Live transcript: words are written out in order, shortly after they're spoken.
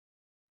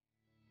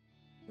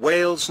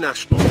Wales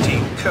national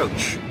team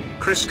coach,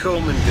 Chris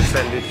Coleman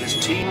defended his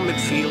team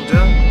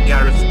midfielder,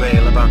 Gareth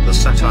Bale about the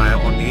satire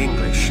on the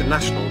English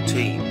national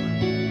team.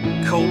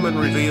 Coleman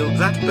revealed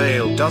that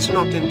Bale does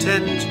not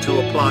intend to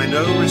apply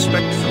no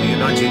respect for the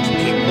United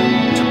Kingdom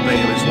to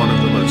Bale is one of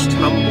the most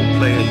humble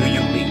players who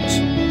you meet.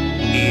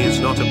 He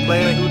is not a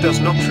player who does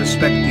not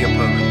respect the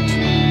opponent.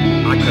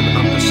 I can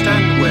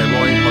understand where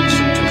Roy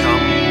Hodgson to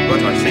come,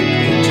 but I think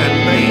the intent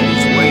Bale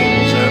is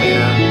Wales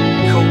earlier,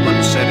 Coleman